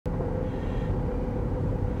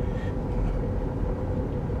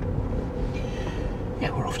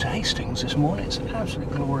off to Hastings this morning. It's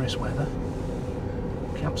absolutely glorious weather.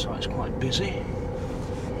 Campsite's quite busy.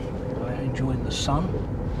 Enjoying the sun.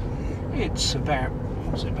 It's about,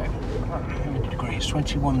 what's it about? How many degrees?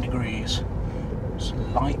 21 degrees. It's a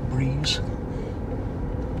light breeze.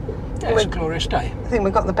 Yeah, it's a glorious day. I think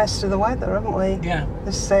we've got the best of the weather, haven't we? Yeah.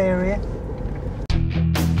 This area.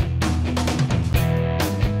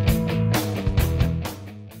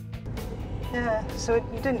 Yeah, so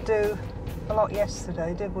we didn't do a lot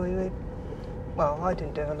yesterday, did we? Well, I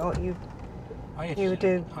didn't do a lot. You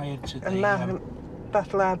did a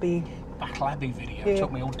Battle Abbey video. Yeah. It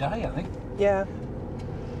took me all day, I think. Yeah.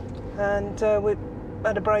 And we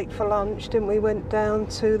had a break for lunch, didn't we? Went down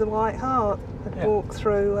to the White Hart and walked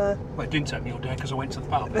through. Well, it didn't take me all day because I went to the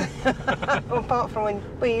pub. Well, apart from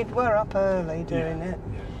when we were up early doing it.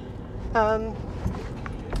 Yeah.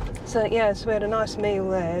 So we had a nice meal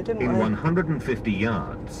there, didn't we? In 150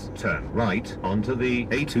 yards, turn right onto the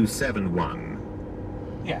A271.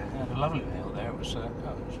 Yeah, I had a lovely meal there. It was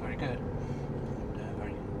very good. And,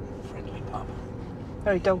 very friendly pub.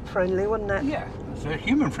 Very dog friendly, wasn't it? Yeah, it was very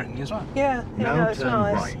human friendly as well. Yeah, now it's turn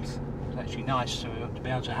nice. right. It's actually nice to be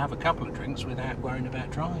able to have a couple of drinks without worrying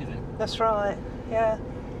about driving. That's right. Yeah.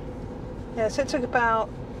 Yeah. So it took about,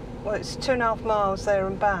 well, it's 2.5 miles there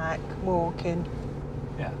and back walking.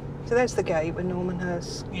 Yeah. So there's the gate with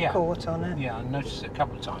Normanhurst Court on it. Yeah, I noticed it a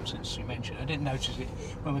couple of times since you mentioned it. I didn't notice it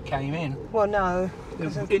when we came in. Well, no.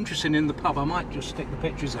 Interesting in the pub, I might just stick the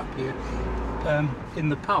pictures up here. In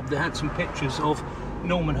the pub, they had some pictures of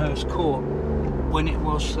Normanhurst Court when it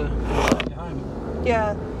was home.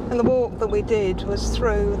 Yeah, and the walk that we did was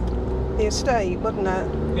through the estate, wasn't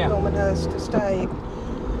it? Yeah. Normanhurst estate.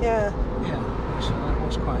 Yeah. Yeah, so that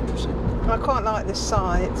was quite interesting. I quite like this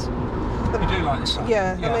site. You do like this site?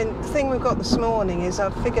 Yeah, I mean, the thing we've got this morning is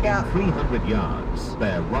I've figured out... 300 yards,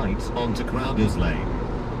 bear right onto Crowder's Lane.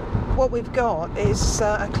 What we've got is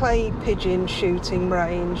a clay pigeon shooting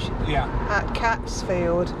range at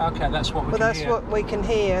Catsfield. Okay, that's what we can hear. Well, that's what we can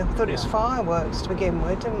hear. I thought it was fireworks to begin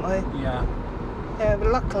with, didn't we? Yeah. Yeah, but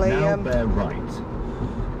luckily... Now bear right.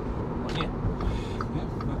 Yeah,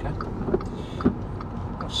 okay.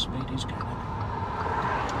 What speed he's going at?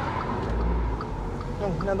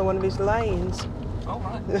 Oh, another one of his lanes. Oh,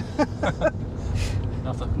 right.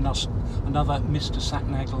 another Mr.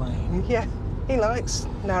 Satnag lane. Yeah, he likes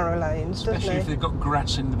narrow lanes, doesn't he? Especially if they've got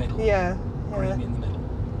grass in the middle. Yeah. Green in the middle.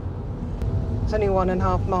 It's only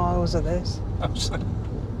 1.5 miles of this. Thanks for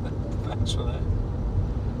that.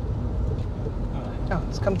 Oh,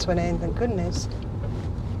 it's come to an end, thank goodness.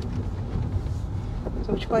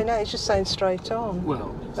 So which way now? It's just saying straight on.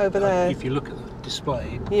 Well, over there. If you look at the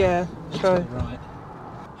display, yeah, true. Right.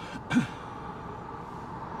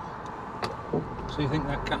 So you think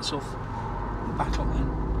that cuts off the Battle then?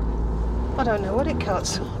 I don't know what it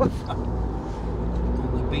cuts off.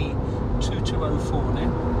 On the B2204 now.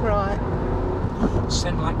 Right.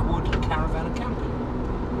 Senlac Wood Caravan and Camping.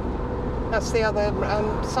 That's the other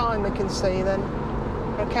sign we can see then.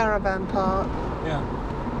 A caravan park. Yeah.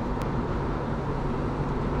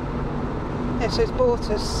 Yeah, so it's bought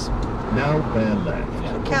us... Now bear left.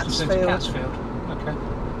 Yeah, Catsfield. Catsfield. Okay.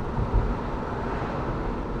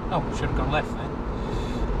 Oh, should have gone left then.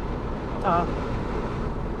 Ah.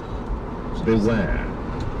 Beware.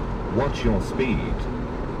 Watch your speed.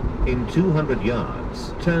 In 200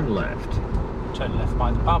 yards, turn left. Turn left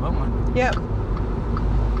by the pub, haven't we? Yep.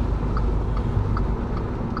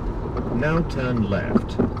 Now turn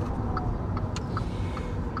left.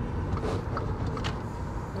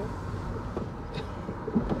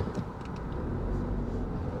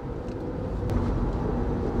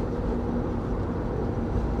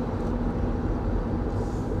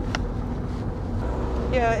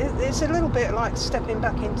 Yeah, it's a little bit like stepping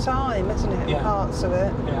back in time, isn't it? Yeah. Parts of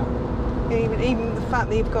it. Yeah. Even the fact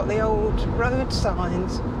that you've got the old road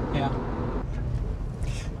signs. Yeah.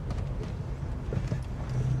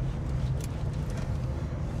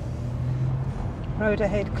 Road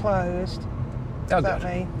ahead closed. Oh, Does that good.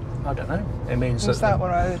 mean? I don't know. It means Is that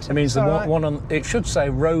road? It means the All right. one on. It should say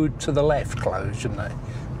road to the left closed, shouldn't it?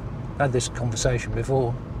 I had this conversation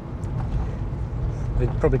before. They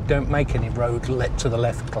probably don't make any road to the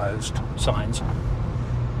left closed signs.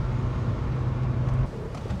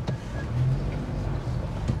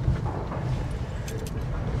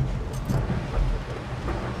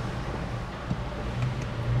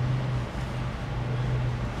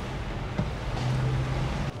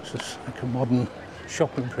 It's just like a modern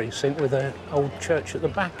shopping precinct with an old church at the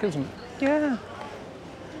back, isn't it? Yeah.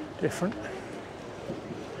 Different.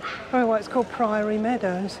 Oh, well, it's called Priory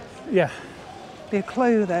Meadows. Yeah. Be a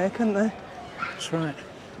clue there, couldn't there? That's right.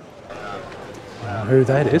 I don't know who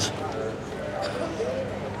that is.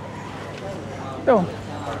 Go on.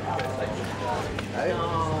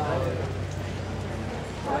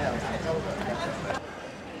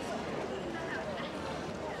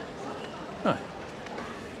 Oh,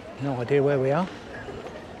 no idea where we are.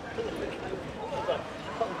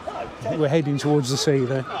 I think we're heading towards the sea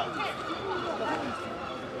there.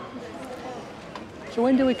 So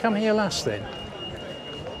when did we come here last then?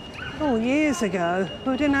 Oh, years ago.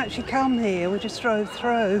 We didn't actually come here, we just drove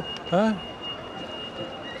through. Huh?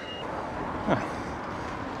 Oh,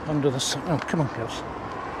 under the... Oh, come on, girls.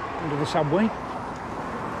 Under the subway.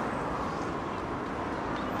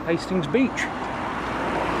 Hastings Beach.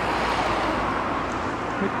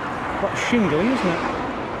 Quite shingly, isn't it?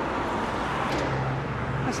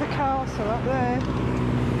 There's a castle up there.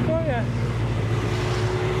 Oh, yeah.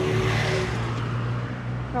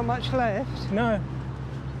 Not much left. No.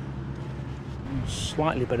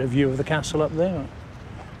 Slightly better view of the castle up there.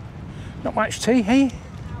 Not much tea, hey?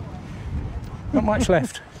 Not much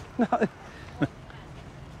left. No.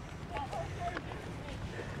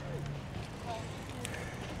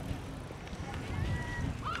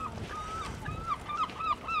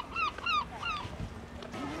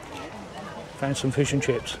 Found some fish and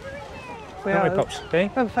chips. We Haven't we, Pops? Eh?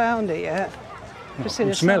 haven't found it yet. Just seen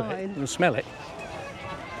a smell sign. it. We'll smell it.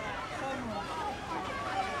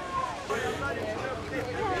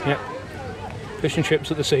 Yep. Fish and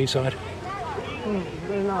chips at the seaside.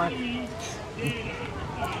 Really nice.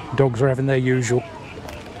 Dogs are having their usual.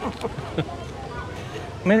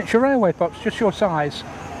 Miniature railway, Pops, just your size.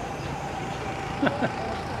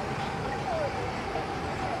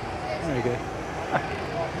 There you go.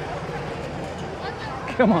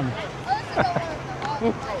 Come on.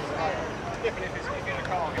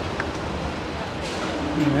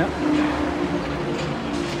 Yeah.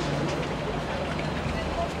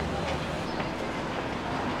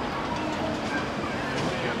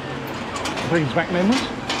 Brings back memories.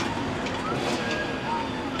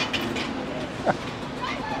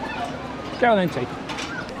 Go then, T.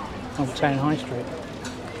 Old Town High Street.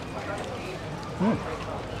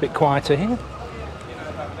 Bit quieter here.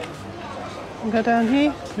 Go down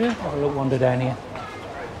here? Yeah, have a little wander down here.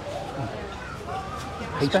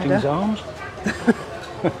 It's Hastings better. Arms.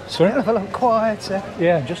 Sorry? Have a lot quieter.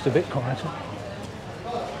 Yeah, just a bit quieter.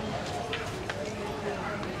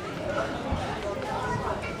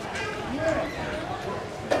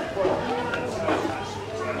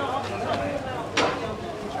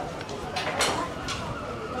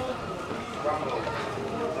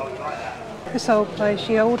 This old place,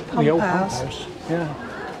 the old pump The old house. pump house. Yeah.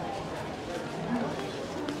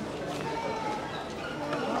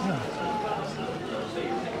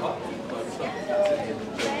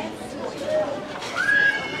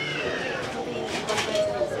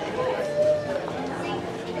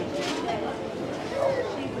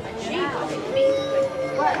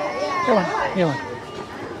 Go on, go on.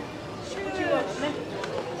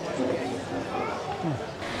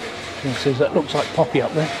 It says that looks like Poppy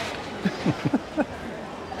up there.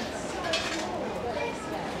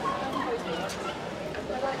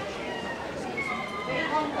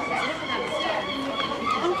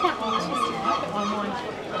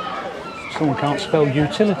 Someone can't spell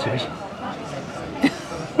utilities.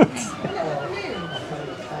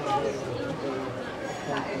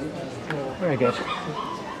 Very good.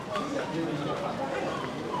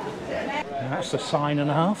 That's a sign and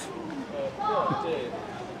a half.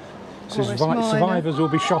 It says survivors will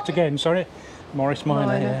be shot again, sorry. Morris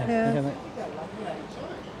Minor, yeah. Yeah.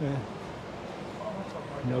 Yeah.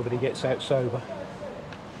 Nobody gets out sober.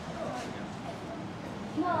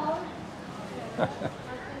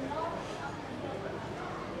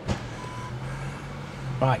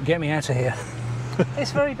 Right, get me out of here.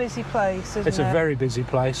 It's a very busy place, isn't it? It's a very busy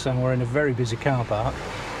place and we're in a very busy car park.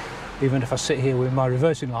 Even if I sit here with my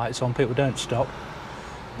reversing lights on, people don't stop.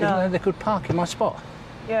 No. Even though they could park in my spot.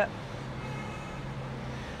 Yeah.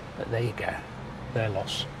 But there you go, their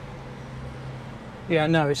loss. Yeah,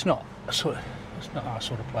 no, it's not a sort of, it's not our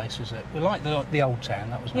sort of place, is it? We like the old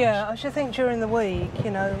town, that was nice. Yeah, I should think during the week,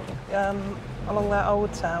 you know, along that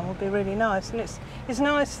old town would be really nice. And it's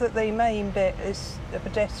nice that the main bit is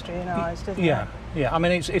pedestrianised, isn't it? Yeah, yeah. I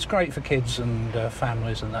mean, it's great for kids and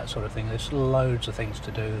families and that sort of thing. There's loads of things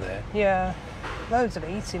to do there. Yeah, loads of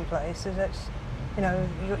eating places. That's, you know,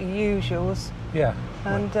 your usuals. Yeah.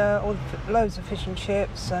 And loads of fish and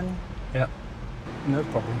chips and... Yeah, no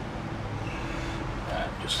problem.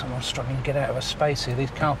 Just someone struggling to get out of a space here.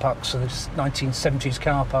 These car parks, these 1970s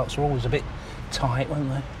car parks, were always a bit tight, weren't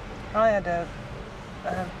they? I had a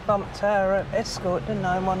bumped her at Escort, didn't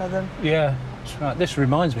I, in one of them? Yeah, That's right. This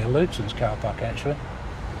reminds me of Luton's car park, actually.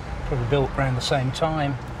 Probably built around the same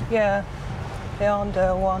time. Yeah, the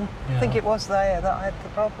Arndale one. Yeah. I think it was there that I had the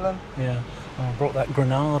problem. Yeah. Well, I brought that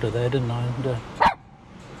Granada there, didn't I? And,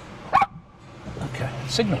 okay,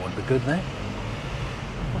 signal would be good there.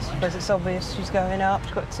 I suppose it's obvious she's going up.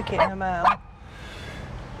 She's got a ticket in her mouth.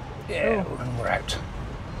 Yeah, and we're out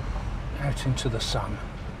into the sun.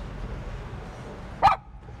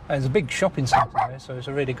 There's a big shopping centre there, so it's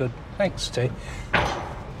a really good. Thanks, T.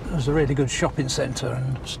 There's a really good shopping centre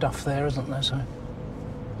and stuff there, isn't there? So,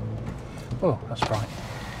 oh, that's right.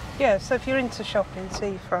 Yeah, so if you're into shopping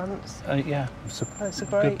seafronts, yeah, it's a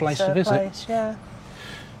great good place to visit. Place, yeah.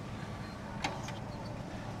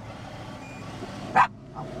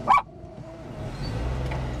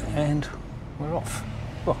 And we're off.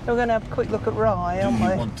 Well, we're going to have a quick look at Rye, aren't we?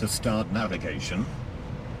 Do you want to start navigation?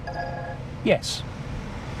 yes.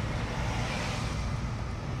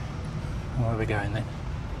 Where are we going then?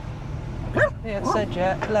 Yeah, it said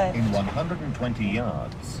left. In 120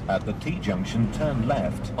 yards, at the T-junction, turn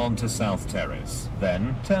left onto South Terrace.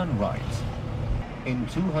 Then turn right. In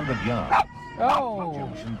 200 yards, Oh!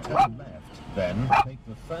 T-junction, turn left. Then take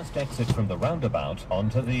the first exit from the roundabout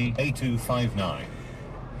onto the A259.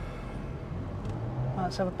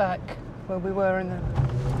 Right, so we're back where we were in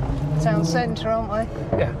the town centre, aren't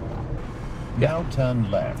we? Yeah. Now turn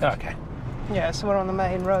left. Okay. Yeah, so we're on the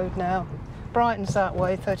main road now. Brighton's that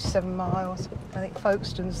way, 37 miles. I think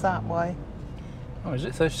Folkestone's that way. Oh, is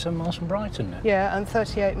it 37 miles from Brighton now? Yeah, and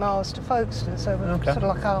 38 miles to Folkestone, so we're Okay. sort of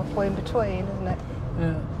like halfway in between, isn't it?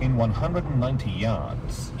 Yeah. In 190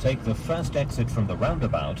 yards, take the first exit from the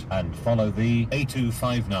roundabout and follow the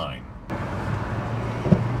A259.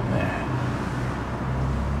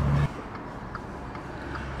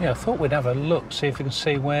 Yeah, I thought we'd have a look, see if we can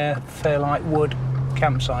see where Fairlight Wood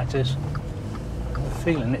campsite is. I'm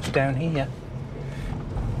feeling it's down here.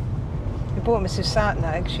 We bought Mrs.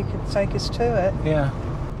 Satnag, she could take us to it. Yeah.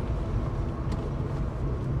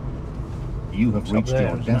 You have It's reached up there,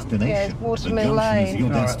 your isn't it? destination. Yeah, it's The Watermill junction is Lane. your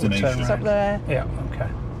All right, we'll turn destination. It's up there. Yeah, okay.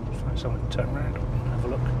 Let's find someone to turn around and have a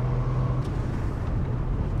look.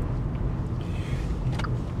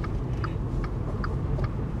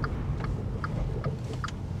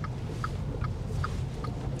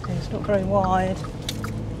 It's not very wide.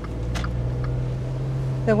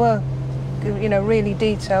 There were, you know, really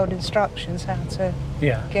detailed instructions how to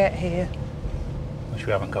Yeah, get here, which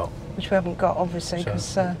we haven't got. which we haven't got, obviously, because...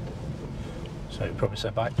 So you probably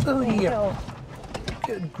said bye. Oh, yeah.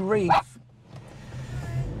 Good grief.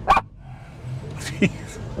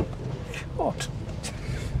 God.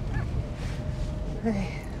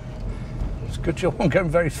 It's a good job I'm going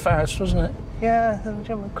very fast, wasn't it? Yeah,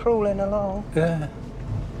 they were crawling along. Yeah.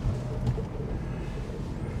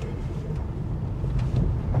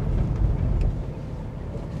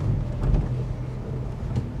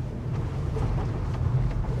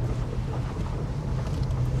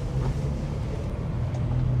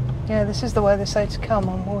 Yeah, this is the way they say to come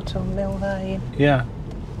on Watermill Lane. Yeah.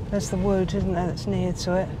 There's the wood, isn't there, that's near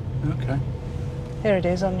to it. Okay. Here it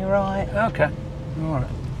is on your right. Okay. All right.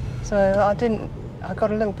 So I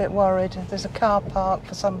got a little bit worried. There's a car park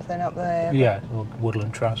for something up there. Yeah,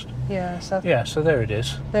 Woodland Trust. Yeah, so Yeah, so there it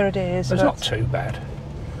is. there it is. It's not too bad.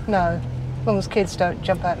 No, as long as kids don't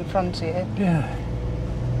jump out in front of you. Yeah.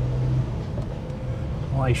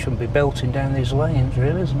 Why you shouldn't be belting down these lanes,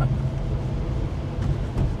 really, isn't it?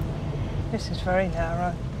 This is very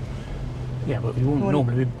narrow. Yeah, but we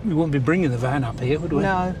wouldn't be bringing the van up here, would we?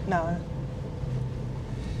 No, no.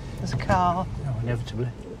 There's a car. No, inevitably.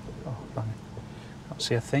 Oh, funny. Can't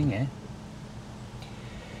see a thing here.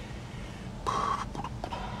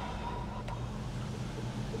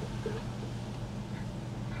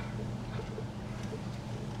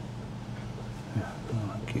 Yeah, all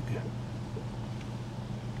right, keep going.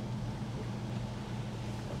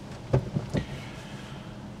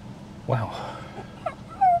 Wow.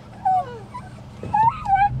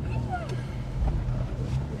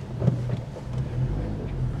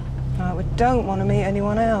 Right, we don't want to meet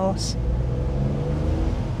anyone else.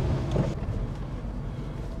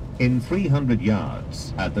 In 300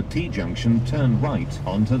 yards, at the T-junction, turn right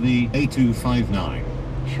onto the A259.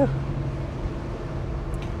 Phew.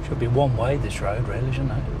 Should be one way, this road, really,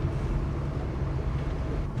 shouldn't it?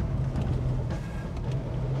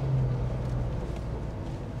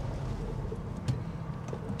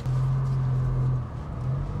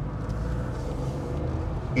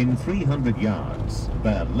 In 300 yards,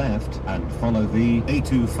 bear left and follow the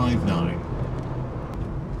A259.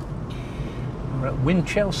 We're at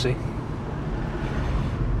Winchelsea.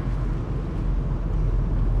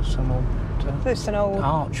 Some old It's an old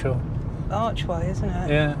arch or archway, isn't it?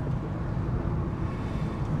 Yeah.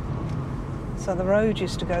 So the road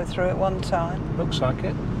used to go through at one time. Looks like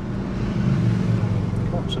it.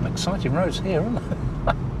 God, some exciting roads here, aren't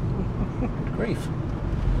there? Good grief.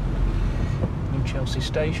 New Chelsea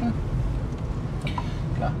Station.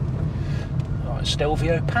 Okay. Oh, it's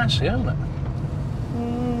Stelvio Pass here, isn't it?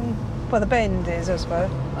 Well, the bend is, I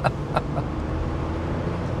suppose.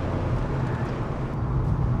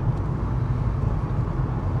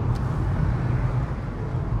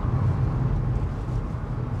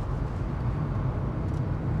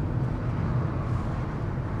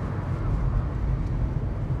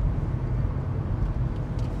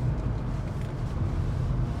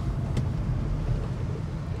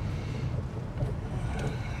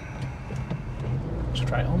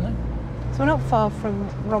 Straight on then. So we're not far from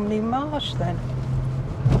Romney Marsh then.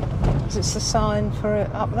 Because it's the sign for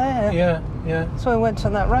it up there. Yeah, yeah. So we went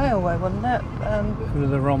on that railway, wasn't it?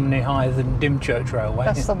 The Romney Hythe and Dymchurch Railway.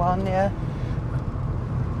 That's the one, yeah.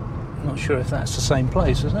 Not sure if that's the same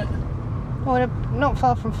place, isn't it? Well, we're not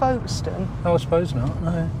far from Folkestone. Oh, I suppose not,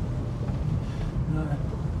 no. No.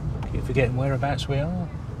 Keep forgetting whereabouts we are.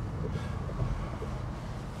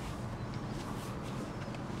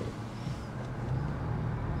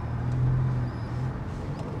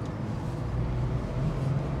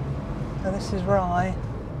 So this is Rye.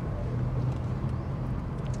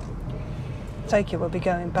 Take it we'll be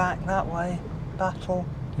going back that way, Battle.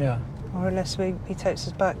 Yeah. Or unless he takes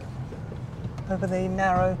us back over the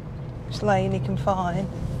narrowest lane he can find.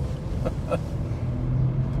 Right,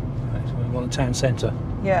 so we want the town centre.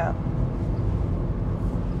 Yeah.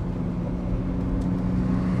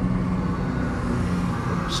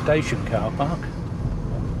 Station car park.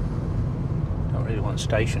 Don't really want a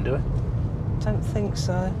station, do we? Don't think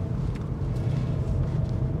so.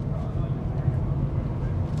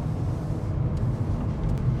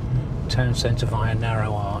 Town centre via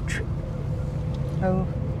narrow arch. Oh.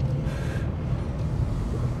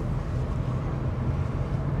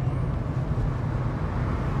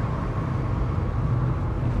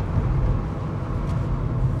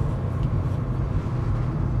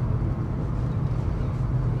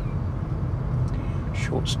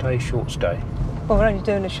 Short stay, short stay. Well, we're only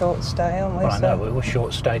doing a short stay, aren't we? Well, I know, what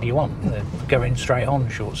short stay do you want? Going straight on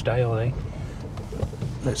short stay, or they?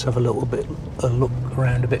 Let's have a look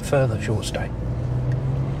around a bit further, short stay.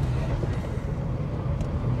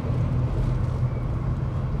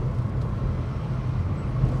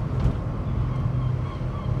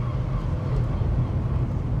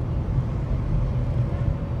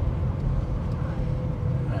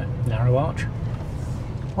 Narrow arch.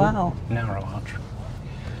 Wow. Ooh, narrow arch.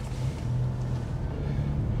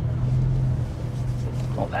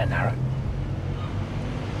 Not that narrow.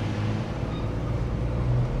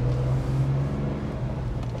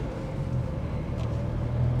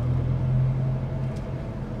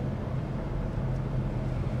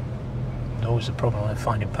 Always a problem with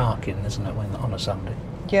finding parking, isn't it, when on a Sunday?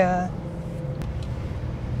 Yeah.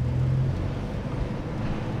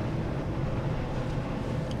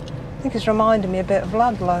 I think it's reminding me a bit of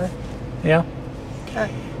Ludlow. Yeah.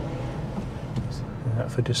 Okay. Is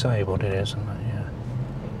that for disabled? It is, isn't it? Yeah.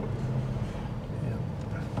 Yeah.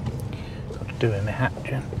 Got to do in my hat,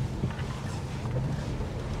 Jen.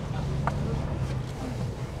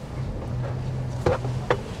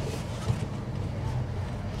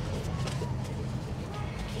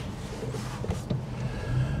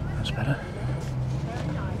 That's better.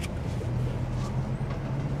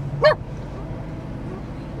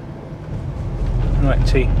 Right,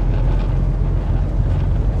 tea.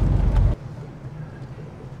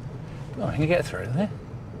 Oh, I can get through there.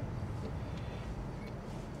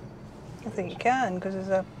 I think you can, because there's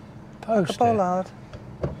a Post. bollard.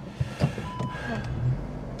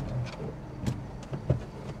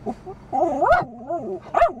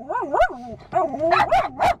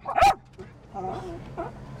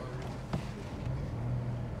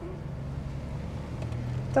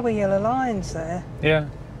 There were yellow lines there. Yeah.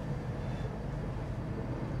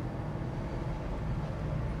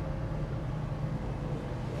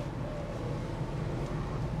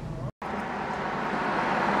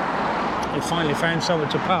 We finally found somewhere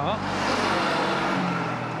to park.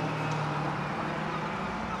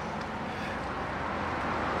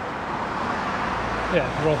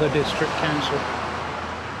 Yeah, Rother District Council.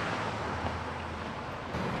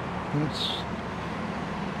 It's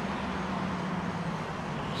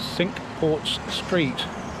Cinque-Ports Street.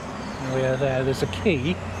 We are there. There's a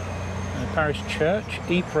quay, a parish church,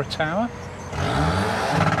 Ypres Tower.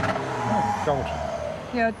 Oh, God.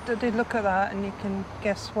 Yeah, I did look at that, and you can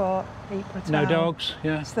guess what? Ypres No Tower. dogs,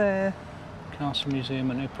 yeah. It's there. Castle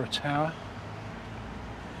Museum and Opera Tower.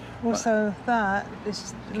 Also, that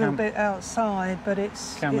is a little bit outside, but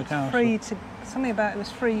it's free to. Something about it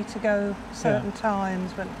was free to go certain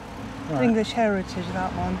times, but English heritage,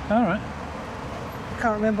 that one. All right. I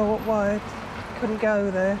can't remember why I couldn't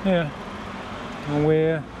go there. Yeah.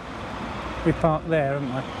 Well, we parked there,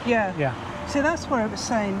 haven't we? Yeah. Yeah. See, that's where it was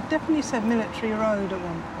saying. Definitely said Military Road at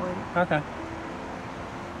one point. Okay.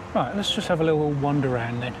 Right, let's just have a little wander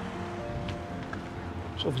around then.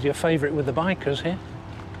 It's obviously a favourite with the bikers here.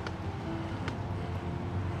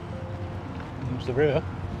 There's the river.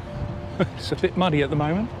 It's a bit muddy at the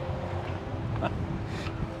moment.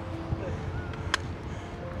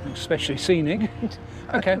 Especially scenic.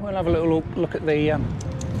 Okay, we'll have a little look at the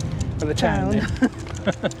town then.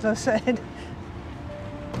 As I said.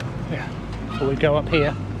 Yeah, so we go up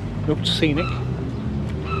here, look scenic.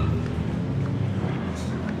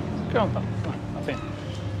 Go on, right, up in.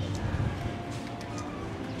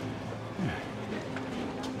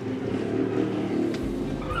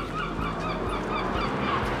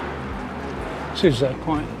 This is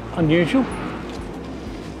quite unusual.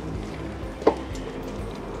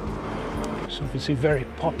 It's obviously very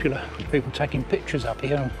popular with people taking pictures up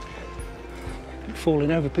here.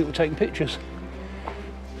 Falling over people taking pictures.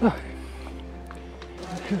 Oh,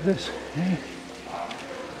 look at this. Yeah.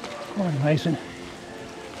 Quite amazing.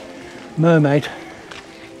 Mermaid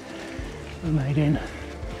Inn.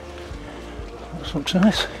 That looks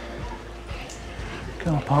nice.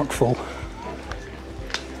 Car park full.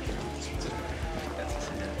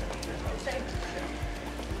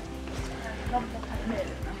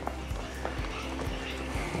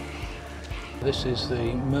 This is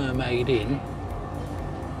the Mermaid Inn,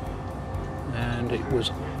 and it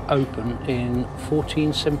was open in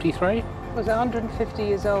 1473. Was 150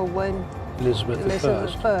 years old when Elizabeth I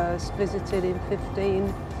visited in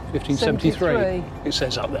 1573. It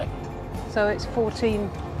says up there. So it's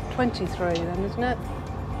 1423 then, isn't it?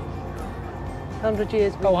 100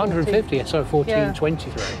 years before. Oh, 150, so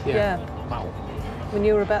 1423. Yeah. Wow. When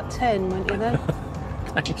you were about 10, weren't you then?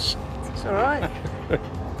 Thanks. It's all right.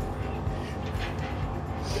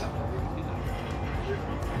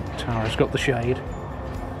 Tara's got the shade.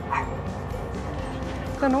 I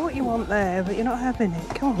don't know what you want there, but you're not having it.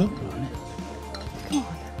 Come on. Come on.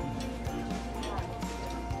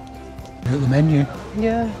 Look at the menu.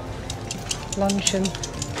 Yeah. Luncheon.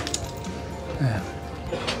 Yeah.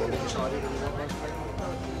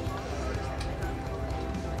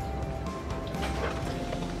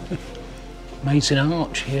 Amazing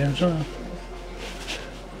arch here as well.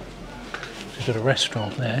 We've got a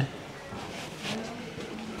restaurant there.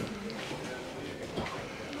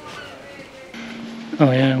 Oh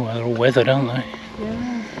yeah, well they're all weathered, aren't they? Yeah.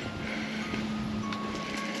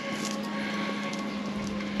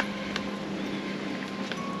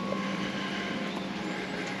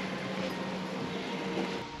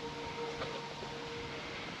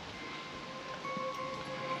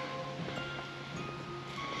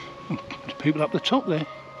 There's people up the top there.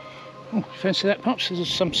 Oh, you fancy that, Pops?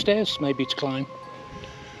 There's some stairs maybe to climb.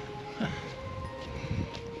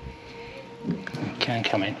 You can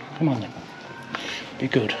come in. Come on then. Be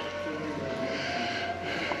good.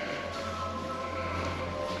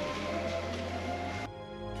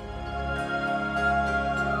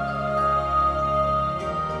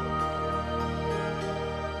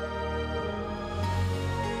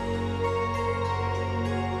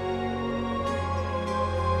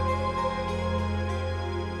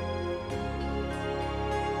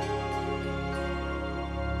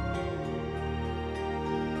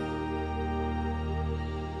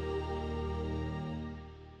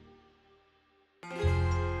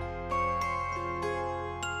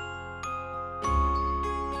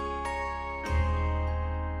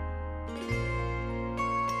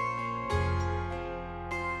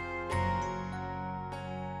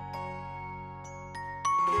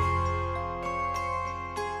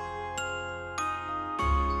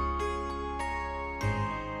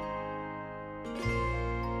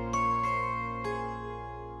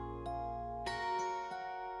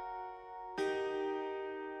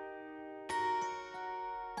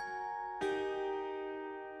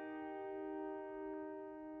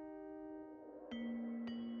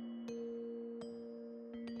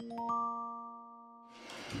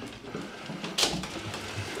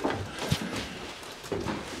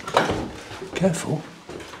 Careful.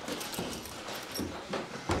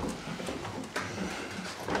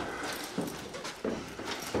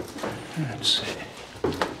 That's it.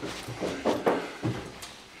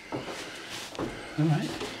 All right.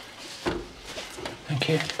 Thank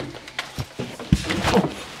you. Oh,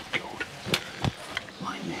 God.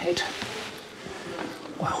 Right in the head.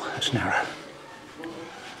 Well, that's narrow.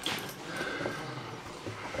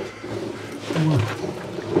 Come on.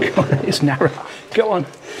 God, it's narrow. Go on.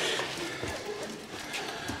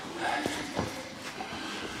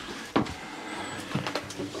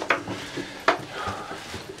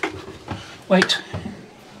 Wait.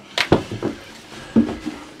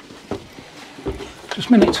 Just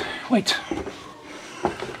a minute. Wait.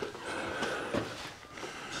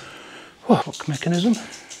 Lock mechanism.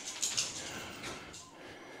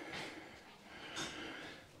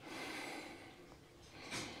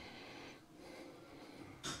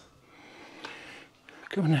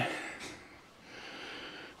 Go on now.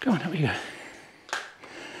 Go on, up you go.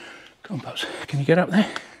 Go on, Pops. Can you get up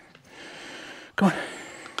there? Go on.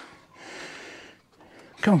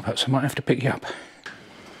 Come on, Pops, I might have to pick you up.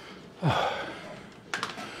 Oh.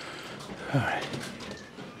 Alright.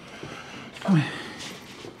 Come here.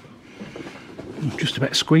 I'm just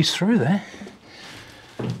about squeezed through there.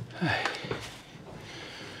 Hey.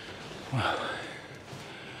 Well,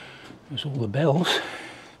 there's all the bells.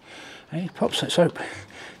 Hey, Pops, let's hope.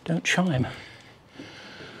 Don't chime.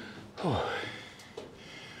 Oh.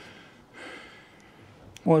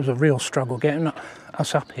 Well, it was a real struggle getting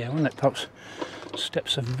us up here, wasn't it, Pops?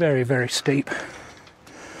 Steps are very, very steep.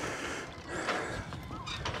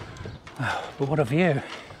 Oh, but what a view.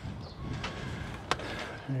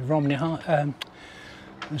 Romney High,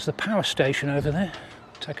 there's the power station over there.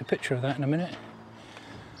 Take a picture of that in a minute.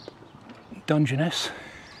 Dungeness.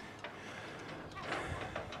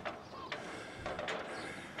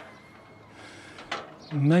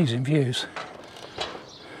 Amazing views.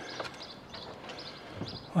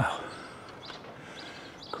 Wow.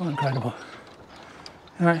 Quite incredible.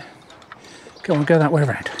 Alright, go on, go that way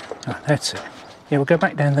around. Oh, that's it. Yeah, we'll go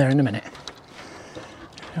back down there in a minute.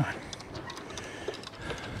 Come on.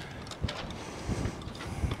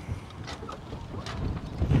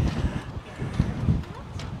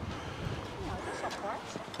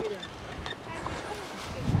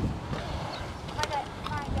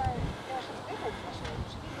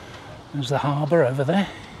 There's the harbour over there.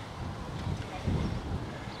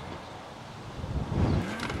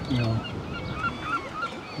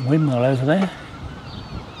 Windmill over there.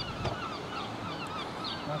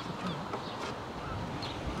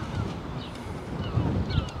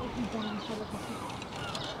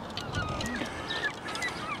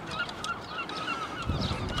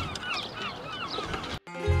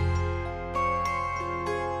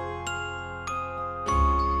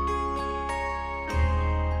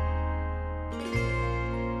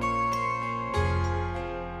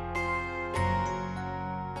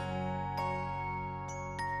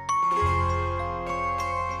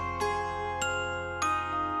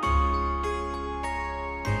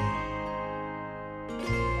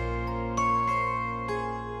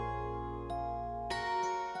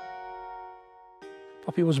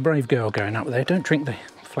 Poppy was a brave girl going up there. Don't drink the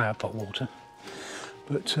flower pot water,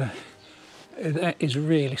 but that is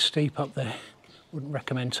really steep up there. Wouldn't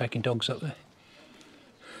recommend taking dogs up there.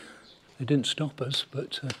 They didn't stop us,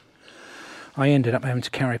 but I ended up having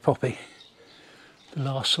to carry Poppy the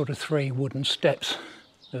last sort of 3 wooden steps.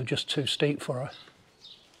 They were just too steep for her.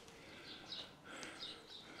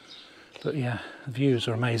 But yeah, the views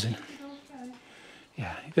are amazing.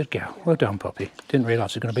 Yeah, good girl. Well done, Poppy. Didn't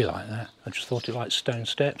realise it was going to be like that. I just thought it like stone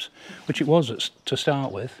steps, which it was to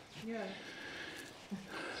start with. Yeah.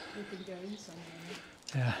 Looking to go in somewhere.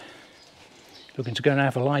 Yeah. Looking to go and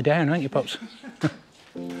have a lie down, aren't you, Pops?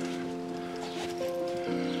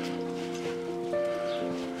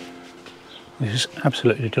 This is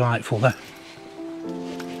absolutely delightful, though.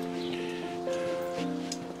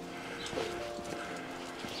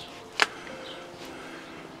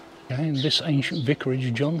 In this ancient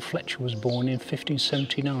vicarage, John Fletcher was born in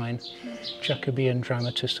 1579, Jacobean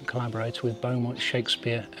dramatist and collaborator with Beaumont,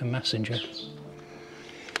 Shakespeare and Massinger.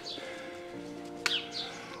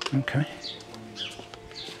 Okay.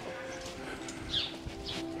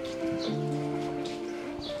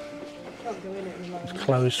 It's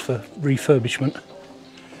closed for refurbishment.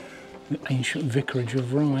 The ancient vicarage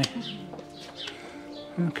of Rye.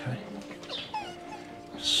 Okay.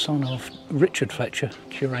 Son of Richard Fletcher,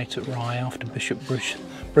 curate at Rye after Bishop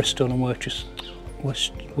Bristol and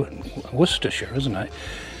Worcestershire, isn't it?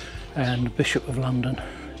 And Bishop of London,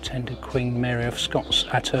 attended Queen Mary of Scots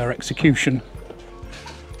at her execution.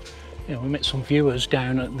 Yeah, we met some viewers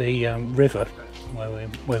down at the river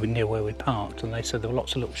near where we parked, and they said there were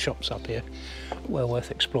lots of little shops up here, well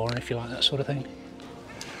worth exploring if you like that sort of thing.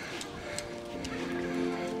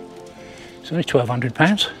 It's only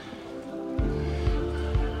 £1,200.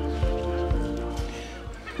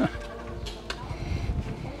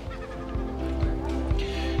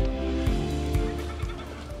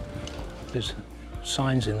 There's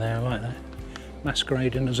signs in there, I like that.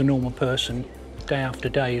 Masquerading as a normal person day after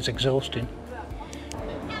day is exhausting.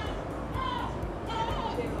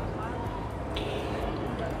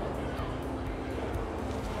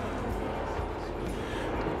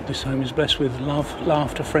 This home is blessed with love,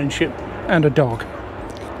 laughter, friendship and a dog.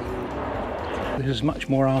 This is much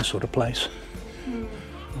more our sort of place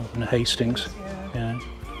than Hastings. Yeah.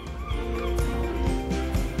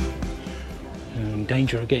 In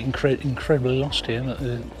danger of getting incredibly lost here at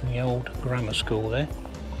the old grammar school there.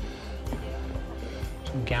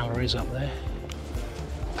 Some galleries up there.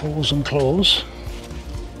 Paws and claws.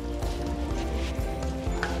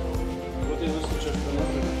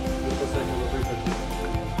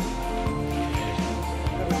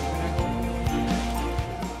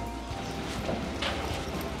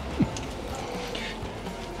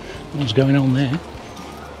 What's going on there?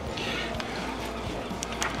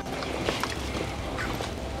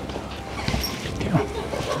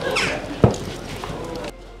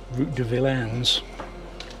 Route de Villains.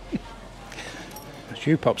 That's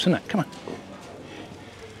you, Pops, isn't it? Come on.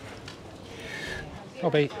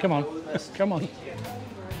 Bobby, come on. Come on.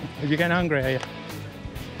 Are you getting hungry, are you?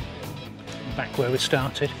 Back where we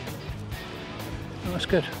started. Oh, that's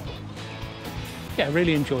good. Yeah, I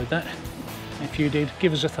really enjoyed that. If you did,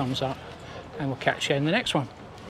 give us a thumbs up and we'll catch you in the next one.